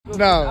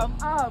No. I'm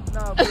up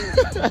now, bro.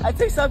 I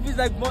take selfies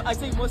like I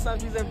take more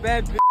selfies than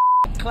bad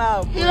bitch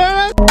cloud, bro.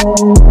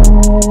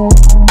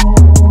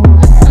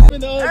 You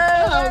know what?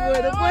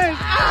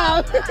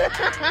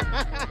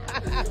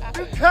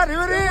 You cut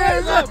who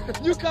this?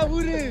 You cut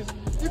who this?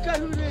 You cut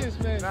who this,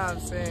 man? Nah, I'm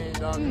saying,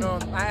 dog, you know,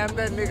 I am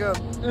that nigga,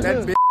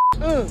 that bitch.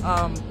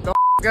 Dog,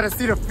 gotta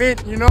see the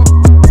fit, you know?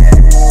 Yeah.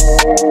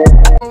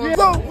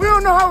 So, we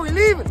don't know how we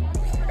leaving.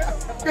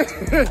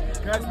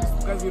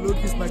 Guys, we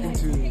low-key snuck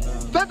into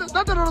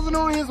Thato doesn't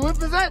know where his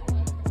whip is at.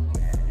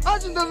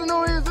 Arjin doesn't know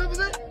where his whip is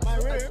at. My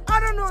whip? I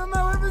don't know where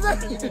my whip is at.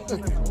 The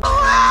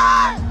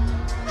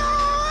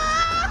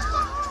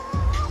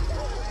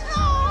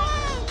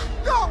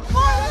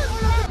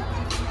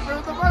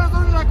video's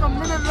only like a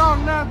minute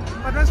long now,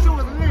 but that shit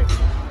was lit.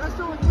 That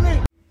shit was lit.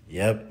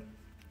 Yep,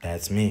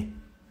 that's me.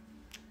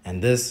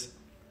 And this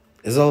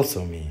is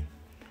also me.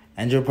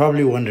 And you're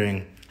probably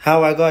wondering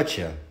how I got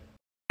here.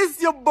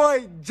 It's your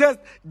boy, Just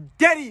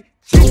Daddy.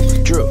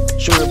 Drip,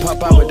 shooter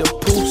pop out with the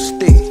pool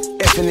stick.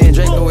 Effing and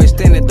Draco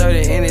extended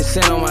 30 and it's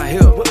cent on my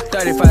hip.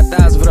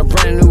 35,000 for the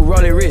brand new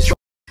Rolly wrist.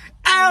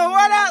 Oh,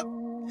 what up?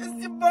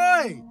 It's your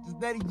boy, Just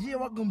Daddy G.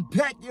 Welcome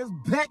back. Yes,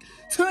 back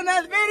to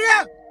another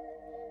video.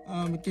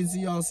 You can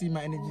see, y'all see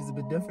my energy is a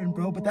bit different,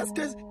 bro. But that's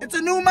because it's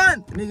a new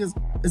month, niggas.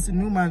 It's a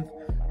new month,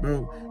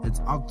 bro. It's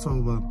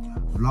October,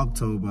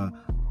 Vlogtober,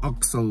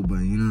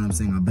 October. You know what I'm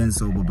saying? I've been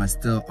sober, but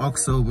still,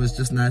 October is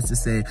just nice to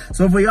say.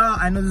 So for y'all,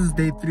 I know this is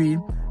day 3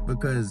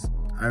 because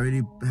I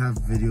already have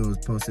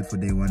videos posted for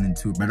day 1 and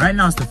 2. But right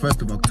now it's the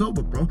 1st of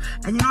October, bro.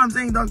 And you know what I'm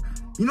saying, dog?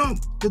 You know,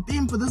 the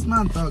theme for this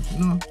month, dog,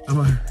 you know,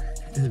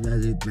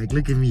 like,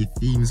 look at me,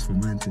 themes for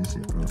months and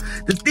shit, bro.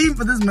 The theme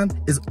for this month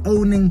is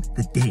owning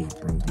the day,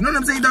 bro. You know what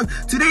I'm saying, dog?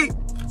 Today,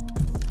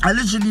 I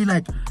literally,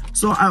 like,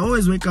 so I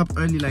always wake up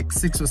early, like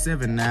 6 or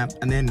 7 now,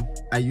 and then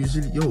I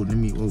usually,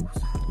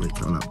 wait,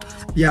 hold up.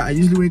 Yeah, I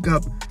usually wake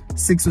up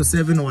 6 or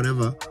 7 or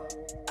whatever,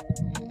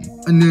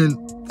 and then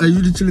I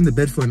usually chill in the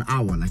bed for an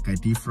hour, like I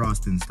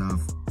defrost and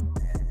stuff.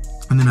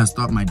 And then I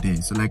start my day.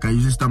 So like I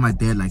usually start my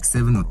day at like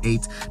 7 or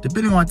 8,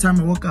 depending on what time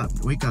I wake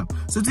up.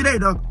 So today,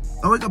 dog,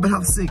 I wake up at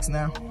 6:30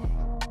 now.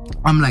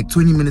 I'm like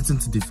 20 minutes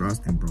into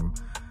defrosting, bro.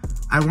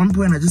 At one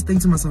point, I just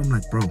think to myself, I'm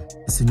like, bro,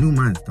 it's a new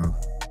month, dog.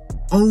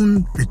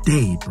 Own the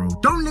day, bro.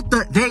 Don't let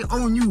the day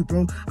own you,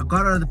 bro. I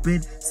got out of the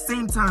bed,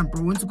 same time,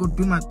 bro. Went to go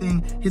do my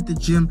thing, hit the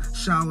gym,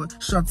 shower,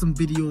 shot some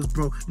videos,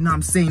 bro. You know what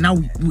I'm saying? Now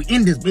we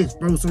in this bitch,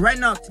 bro. So right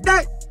now,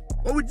 today,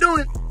 what we're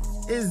doing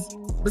is,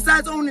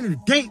 besides owning the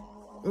day,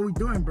 what we're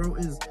doing, bro,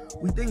 is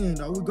we're thinking,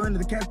 we're going to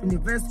the Cassper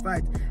Nyovest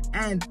fight,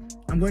 and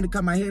I'm going to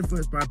cut my hair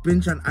first, bro. I've been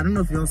trying, I don't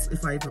know if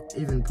I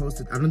even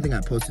posted, I don't think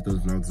I posted those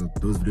vlogs, or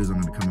those videos are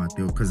going to come out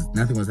there, because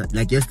nothing was,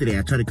 like yesterday,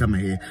 I tried to cut my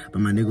hair, but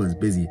my nigga was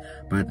busy.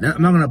 But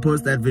I'm not going to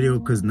post that video,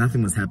 because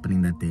nothing was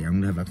happening that day. I'm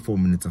going to have like 4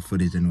 minutes of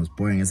footage, and it was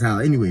boring as hell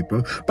anyway,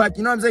 bro. But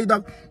you know what I'm saying,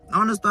 dog? I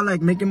want to start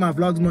like making my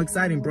vlogs more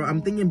exciting, bro.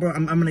 I'm thinking, bro,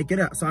 I'm going to get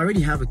it. So I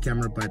already have a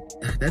camera, but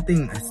that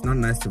thing, it's not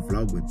nice to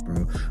vlog with,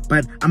 bro.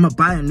 But I'm going to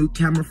buy a new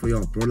camera for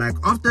y'all, bro. Like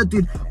after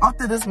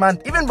this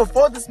month, even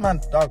before this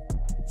month, dog,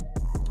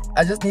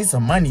 I just need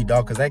some money,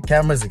 dog, because that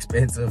camera's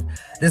expensive.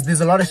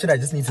 There's a lot of shit I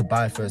just need to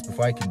buy first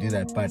before I can do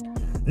that. But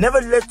never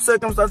let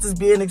circumstances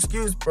be an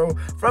excuse, bro.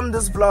 From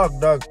this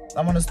vlog, dog,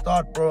 I'm gonna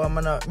start, bro.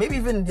 Maybe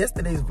even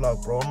yesterday's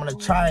vlog, bro, I'm gonna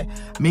try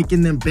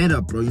making them better,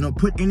 bro. You know,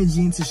 put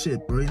energy into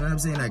shit, bro. You know what I'm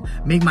saying? Like,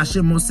 make my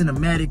shit more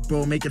cinematic,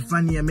 bro. Make it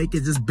funnier, make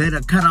it just better.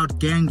 Cut out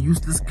gang,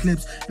 useless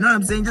clips. You know what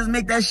I'm saying? Just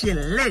make that shit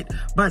lit.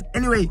 But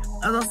anyway,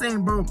 as I was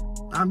saying, bro,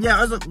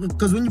 yeah,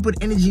 because when you put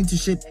energy into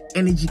shit,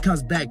 energy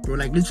comes back, bro.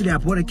 Like, literally, I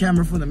bought a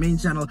camera for the main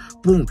channel.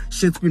 Boom.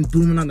 Shit's been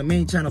booming on the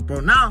main channel, bro.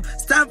 Now,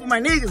 it's time for my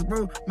niggas,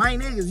 bro. My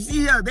niggas. You see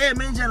here, they're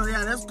main channel.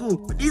 Yeah, that's cool.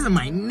 But these are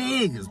my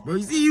niggas, bro.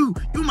 You see you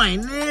my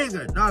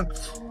nigga, dog.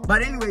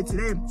 But anyway,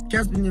 today,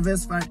 Cassper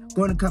Nyovest fight.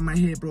 Going to cut my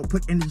hair, bro.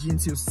 Put energy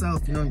into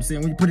yourself. You know what I'm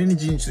saying? When you put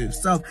energy into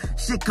yourself,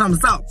 shit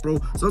comes out, bro.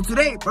 So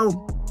today,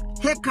 bro,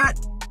 haircut.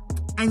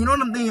 And you know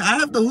what I'm thinking? I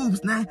have the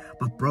hoops now.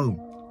 But, bro,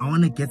 I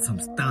want to get some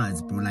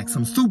studs, bro. Like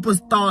some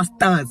superstar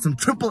studs, some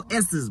triple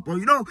S's, bro.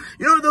 You know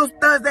those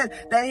studs that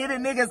hit a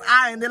nigga's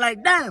eye and they're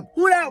like, damn,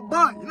 who that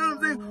boy? You know what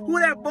I'm saying? Who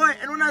that boy?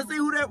 And when I say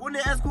when they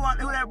ask who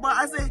that boy,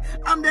 I say,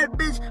 I'm that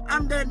bitch,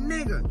 I'm that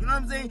nigga. You know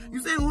what I'm saying?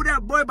 You say who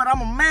that boy, but I'm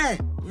a man.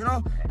 You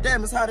know?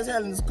 Damn, it's hot as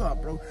hell in this car,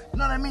 bro. You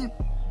know what I mean?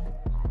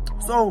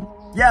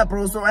 So, yeah,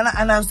 bro. So, and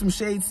I have some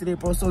shades today,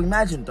 bro. So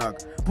imagine,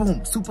 dog.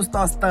 Boom,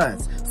 superstar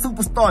studs,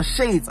 superstar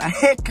shades, a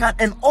haircut,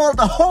 and all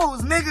the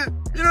hoes, nigga.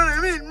 You know what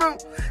I mean, bro?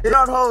 They're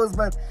not hoes,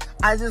 but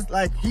I just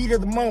like heat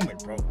of the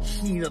moment, bro.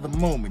 Heat of the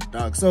moment,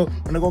 dog. So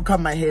I'm gonna go cut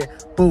my hair.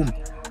 Boom.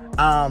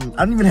 I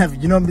don't even have,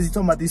 you know, I'm busy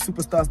talking about these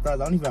superstar stars.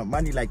 I don't even have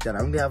money like that. I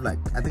only have like,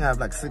 I think I have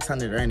like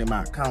 600 right in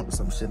my account or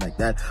some shit like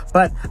that.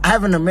 But I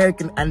have an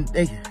American, and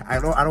I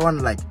don't want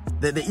to like,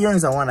 the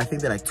earrings I want, I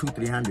think they're like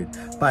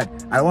 200-300. But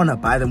I don't want to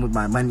buy them with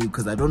my money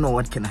because I don't know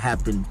what can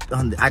happen.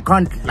 I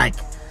can't like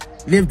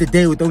live the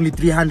day with only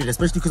 300,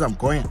 especially because I'm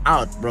going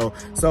out, bro.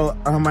 So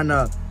I'm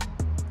gonna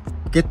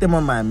get them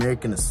on my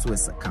American or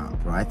Swiss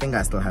account, bro. I think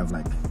I still have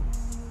like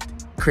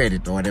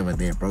credit or whatever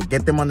there, bro.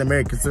 Get them on the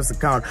American Sis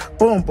account.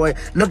 Boom, boy.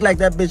 Look like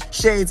that bitch.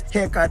 Shades,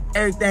 haircut,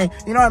 everything.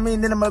 You know what I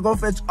mean? Then I'm gonna go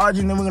fetch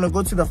Arjin. Then we're gonna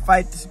go to the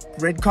fight,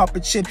 red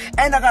carpet shit.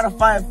 And I got a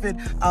fire fit.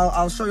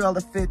 I'll show you all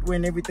the fit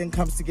when everything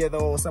comes together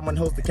or someone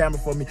holds the camera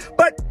for me.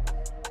 But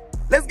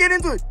let's get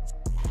into it.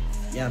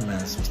 Yeah,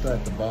 man. So we start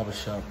at the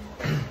barbershop.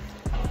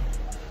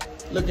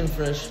 Looking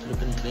fresh,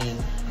 looking clean.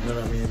 You know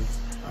what I mean?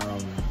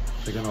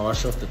 They're gonna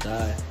wash off the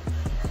dye.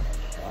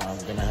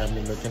 Gonna have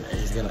me looking,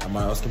 I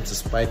might ask him to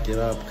spike it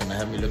up. Gonna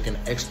have me looking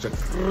extra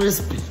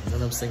crispy. You know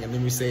what I'm saying? And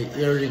then we say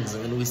earrings,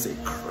 and then we say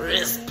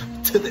crisp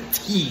to the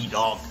T,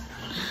 dog.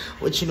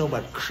 What you know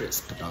about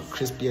crisp, dog?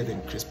 Crispier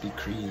than Krispy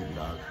Kreme,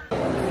 dog.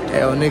 Hey,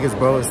 yo, niggas,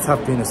 bro, it's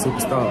tough being a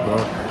superstar, bro.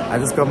 I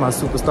just got my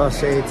superstar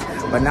shades,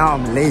 but now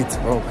I'm late,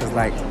 bro, because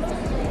like,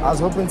 I was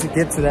hoping to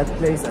get to that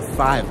place at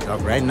 5,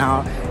 dog. Right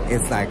now,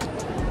 it's like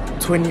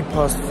 20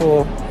 past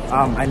 4.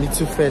 I need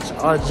to fetch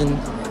Arjin,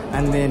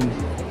 and then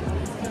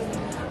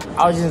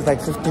Arjin is like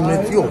 15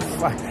 minutes. Yo,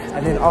 fuck.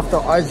 And then after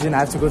Arjin, I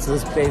have to go to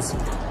this place.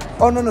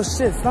 Oh, no,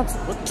 shit. It's not.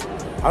 What?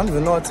 I don't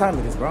even know what time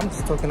it is, bro. I'm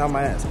just talking out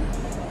my ass.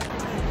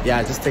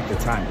 Yeah, just take the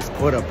time. It's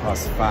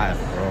 5:15,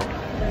 bro.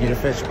 Need to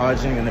fetch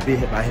Arjin. Gonna be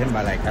hit by him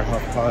by like at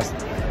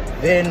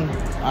 5:30. Then,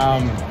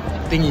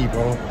 thingy,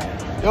 bro.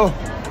 Yo,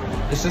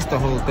 it's just the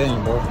whole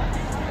thing, bro.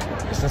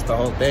 It's just the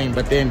whole thing.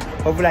 But then,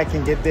 hopefully I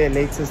can get there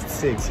latest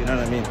 6. You know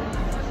what I mean?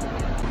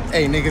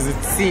 Hey, niggas,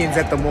 it's scenes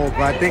at the mall,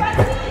 bro. I think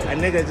a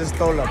nigga just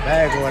stole a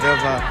bag or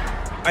whatever,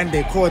 and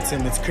they caught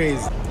him. It's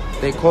crazy.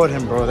 They caught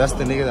him, bro. That's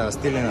the nigga that was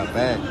stealing a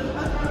bag.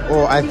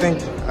 Oh, I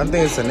think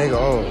it's a nigga.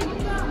 Oh,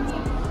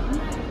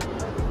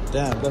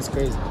 damn, that's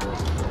crazy, bro.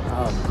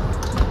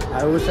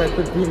 I wish I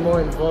could be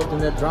more involved in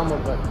that drama,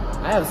 but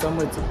I have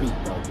somewhere to be,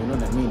 dog. You know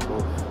what I mean,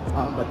 bro?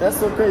 But that's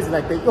so crazy.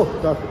 Like,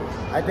 dog,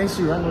 I think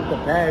she ran with the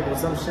bag or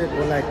some shit,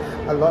 or like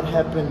a lot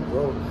happened,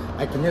 bro.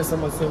 I can hear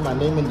someone say my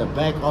name in the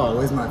back. Oh,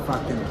 where's my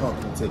fucking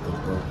parking ticket,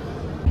 bro?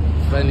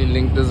 Finally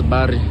linked this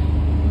body.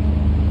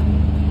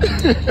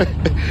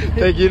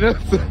 Like, you know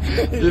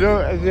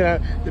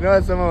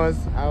what someone was,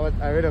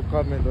 I read a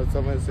comment what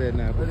someone said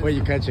now, before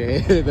you cut your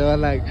hair, they were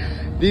like,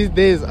 these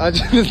days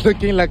Arjin is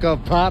looking like a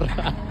para.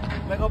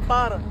 Like a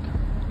para.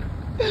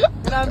 You know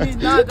what I mean?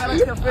 Now I gotta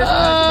take a fresh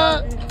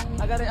cut, you know what I mean?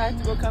 I have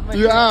to go cut my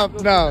hair. You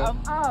up now? I'm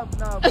up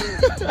now, bro.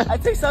 I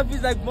take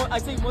selfies like I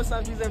take more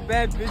selfies than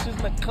bad bitches in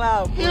the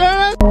cloud, bro.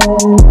 Yeah.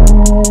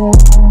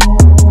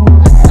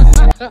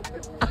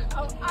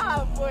 I'm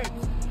up, boy.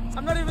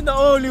 I'm not even the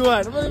only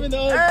one. I'm not even the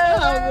only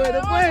one. Boy.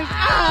 The boy is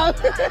up.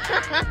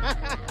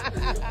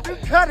 You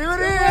cut who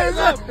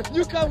this?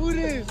 You cut who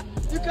this?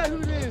 You cut who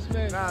this,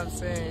 man? Nah, I'm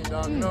saying,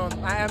 dog, no,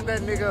 I am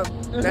that nigga,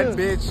 that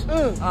bitch.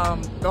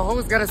 The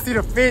hoes gotta see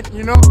the fit,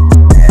 you know?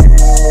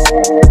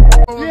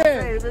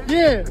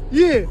 Yeah.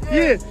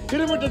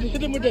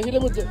 Hit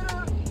him with that.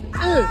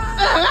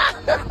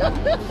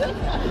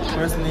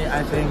 Personally,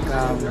 I think,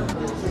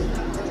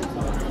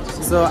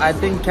 I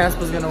think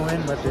Cassper's gonna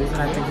win, but the reason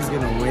I think he's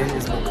gonna win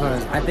is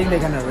because I think they're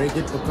gonna rig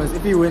it, because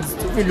if he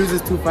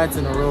loses 2 fights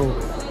in a row,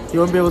 he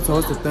won't be able to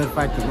host the 3rd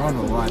fight because no one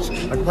will watch.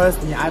 But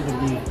personally, I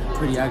believe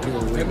Priddy Ugly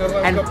will win.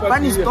 And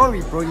funny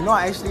story, bro. You know,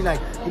 I actually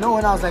when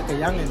I was like a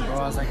youngin', bro,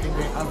 I was like 10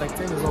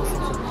 years old.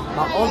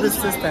 My oldest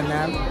sister,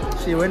 man,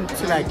 she went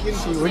to a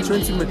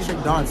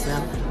chick dance,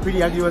 man.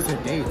 Priddy Ugly was her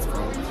date,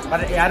 bro. But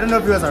I don't know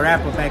if he was a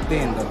rapper back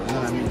then, though. You know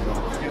what I mean, bro?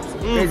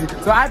 Crazy.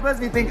 So I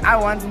personally think I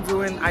want him to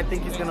win. I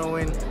think he's gonna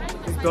win.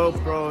 He's dope,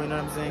 bro. You know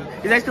what I'm saying?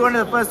 He's actually one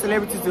of the first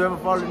celebrities to ever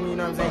follow me. You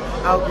know what I'm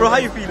saying? Bro, how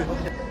you feeling?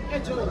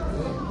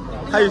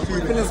 How you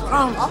feeling?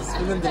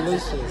 Feeling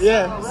delicious.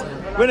 Yeah.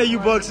 When are you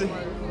boxing?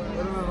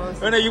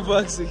 When are you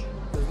boxing?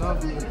 There's no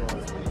feeling, bro.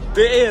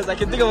 There is. I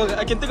can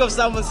think of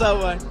someone.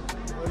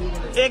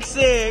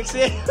 XA.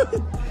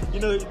 You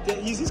know,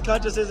 his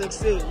culture says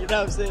XA. You know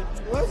what I'm saying?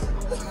 What?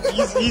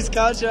 His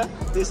culture,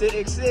 they say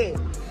XA.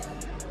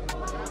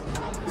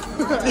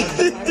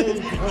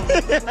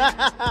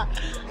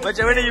 But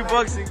when are you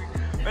boxing?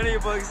 When are you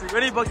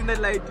boxing that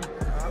lady?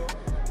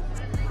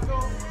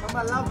 I'm a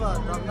lover,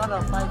 I'm not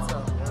a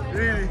fighter.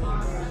 Really?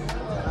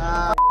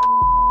 I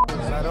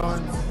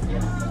don't.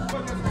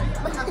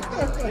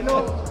 You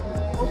know,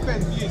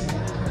 open please.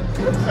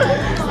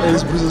 Hey,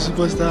 this bro's a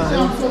superstar.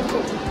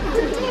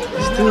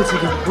 He's still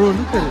taking, bro,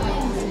 look at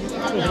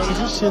it. He's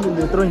just chilling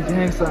there, throwing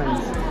gang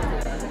signs.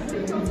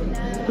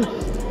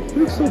 You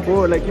look so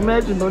bored. Like,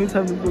 imagine the only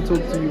time people talk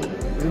to you is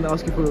when they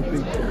ask you for a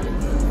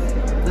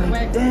picture.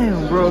 Like,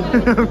 damn, bro.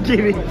 I'm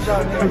kidding.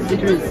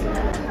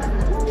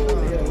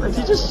 Like,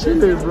 you're just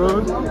chilling, bro.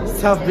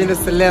 It's tough being a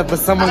celeb, but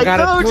someone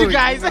gotta do it. I told you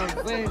guys. I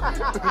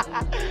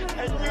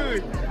knew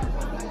it.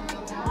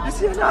 You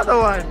see another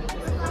one.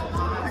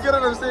 You get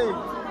what I'm saying?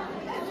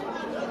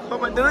 Oh,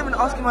 but they don't even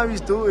ask him how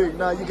he's doing.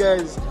 Nah, you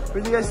guys,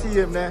 when you guys see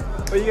him, man,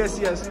 when you guys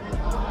see us,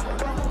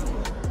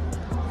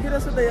 hit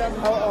us with the young,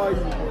 how are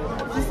you?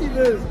 You see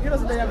this? Hit us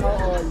with the young, how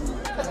are you?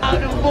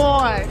 I'm the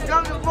boy.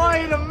 I'm the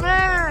boy, the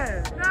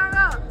man.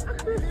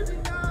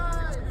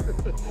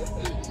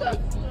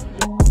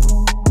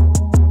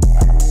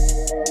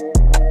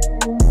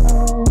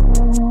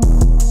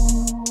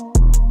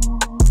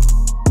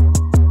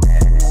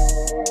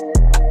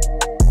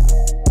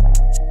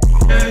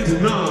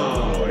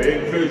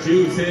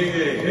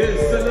 meeting his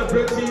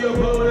celebrity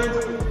opponent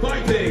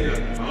fighting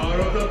out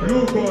of the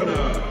blue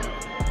corner.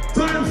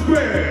 Times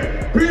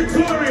Square,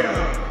 Pretoria,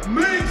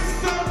 make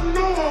some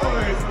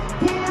noise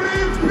for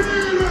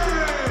Imperial!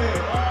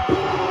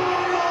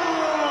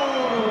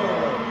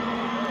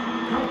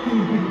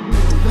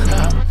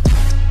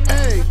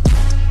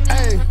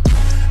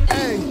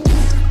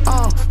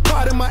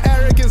 Pardon my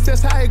arrogance,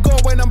 that's how it go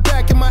when I'm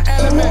back in my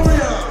element.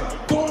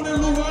 Born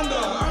in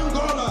Luanda,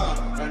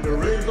 Angola, and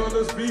raised on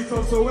the streets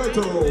of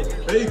Soweto,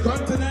 a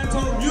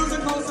continental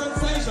musical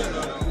sensation,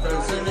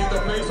 transcending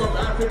the face of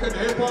African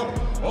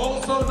hip-hop,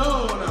 also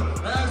known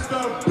as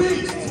the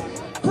Beast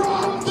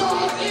from the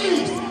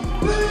East.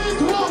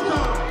 Please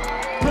welcome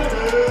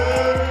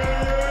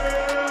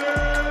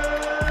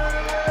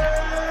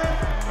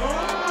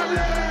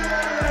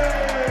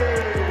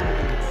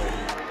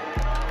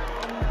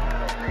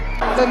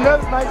The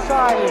nerves might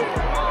shine.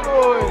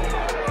 Good.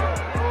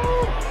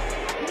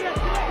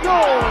 Go!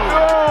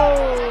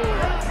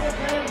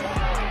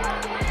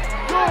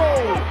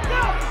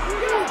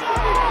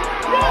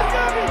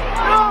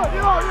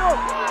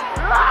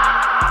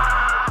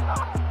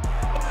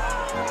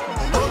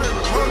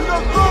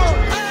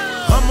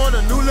 I'm on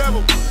a new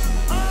level.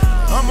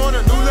 I'm on a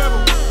new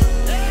level.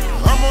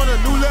 I'm on a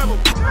new level.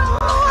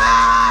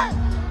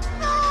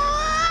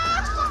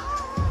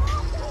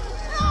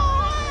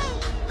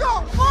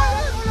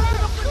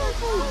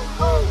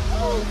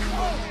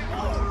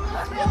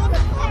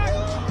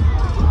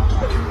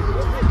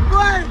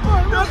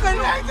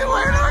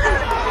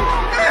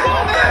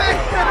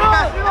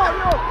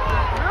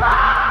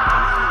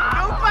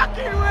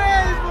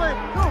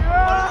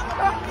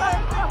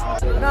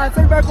 Nah,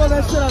 take back all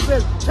that shit I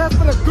said.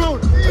 Cassper the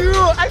goat.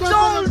 I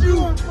told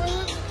you.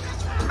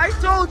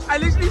 I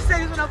literally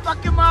said he's gonna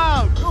fuck him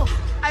out.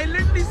 I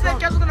literally said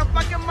Cassper's gonna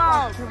fuck him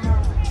out.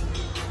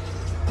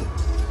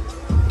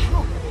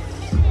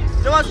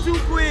 That was too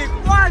quick.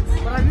 What?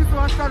 But I need to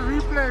watch that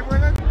replay.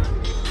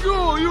 Yo.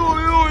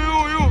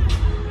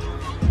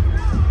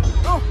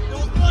 Oh, there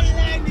was no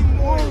landing,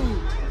 boy.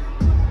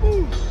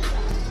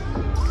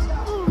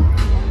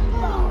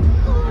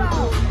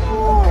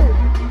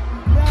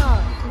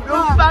 No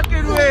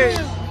fucking way.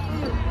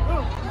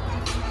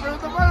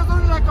 The fight was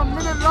only like a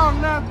minute long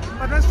now,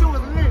 but that shit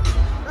was lit.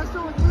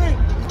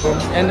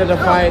 End of the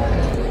fight.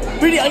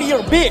 Priddy Ugly, you're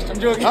a bitch. I'm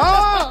joking.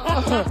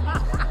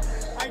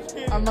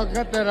 I'm gonna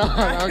cut that out.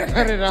 I'll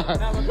cut it out.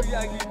 Nah, but Priddy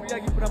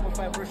Ugly put up a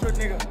fight for a short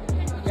nigga.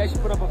 He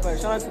actually put up a fight.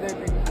 Shout out to that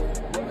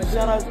nigga.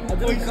 Shout out. I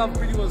didn't come.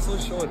 Priddy was so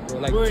short, bro.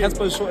 Like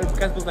Cassper's short. And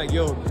Cassper's like,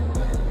 yo,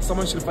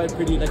 someone should fight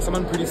Priddy. Like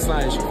someone pretty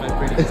sly should fight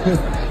Priddy.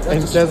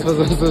 And Cassper's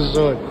also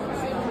short.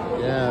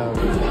 Yeah.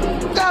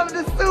 I'm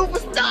the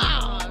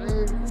superstar,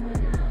 man.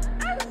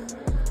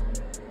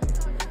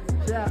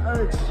 Yeah,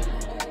 Urge.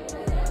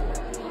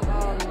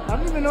 I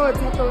don't even know what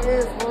Thato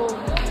is, bro.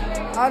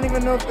 I don't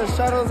even know if the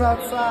shuttle's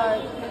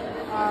outside.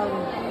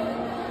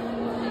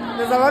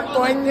 There's a lot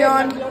going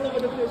on.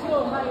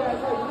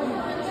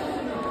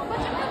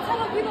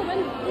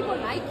 People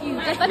like you.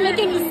 Does that make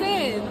any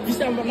sense? You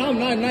said, now I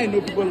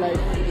know people like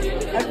you.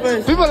 At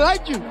first. People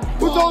like you.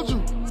 Who told you?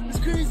 It's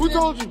crazy. Who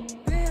told you?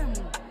 Damn.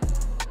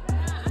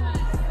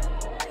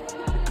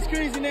 It's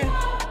crazy, man.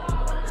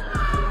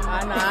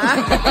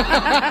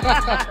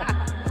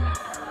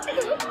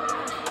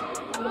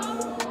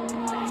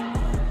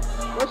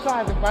 What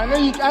size?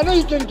 I know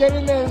you can get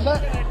in there.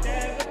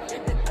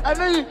 I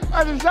know you.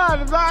 I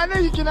know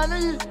you can. I know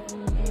you.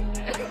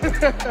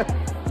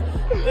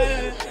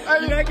 I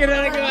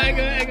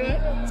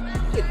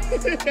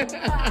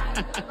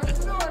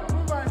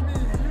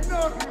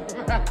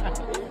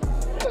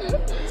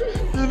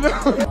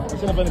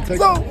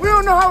So we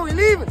don't know how we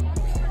leave it.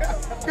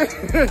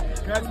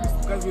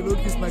 Guys, we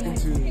low-key snuck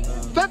into...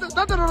 Thato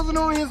doesn't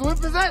know where his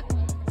whip is at.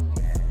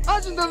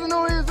 Arjin doesn't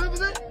know where his whip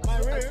is at.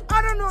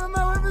 I don't know where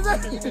my whip is at.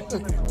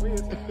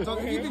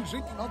 Have you been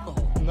drinking alcohol?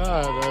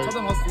 Nah, bro. Tell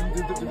them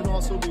do they know how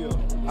sober you are?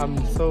 I'm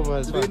sober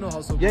as Do fuck. they know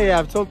how sober Yeah,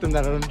 I've told them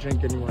that I don't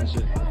drink anymore.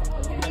 Shit.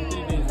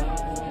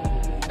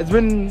 It's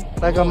been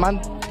like a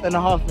month and a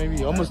half,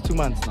 maybe almost 2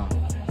 months now.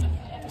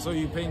 So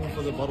you're paying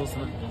for the bottles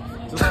tonight?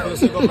 Just for the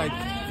sake of like...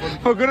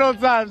 For good old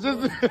times, just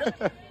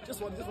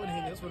Just one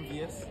Henny, just one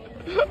VS.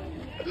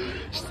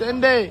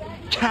 Sunday,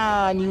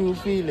 can you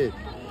feel it?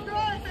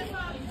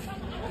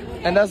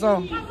 And that's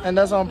on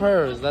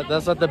purpose.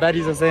 That's what the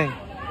baddies are saying.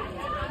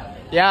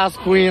 Yes,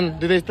 queen.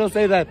 Do they still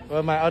say that? Or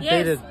am I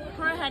outdated? Yes,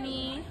 poor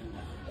honey.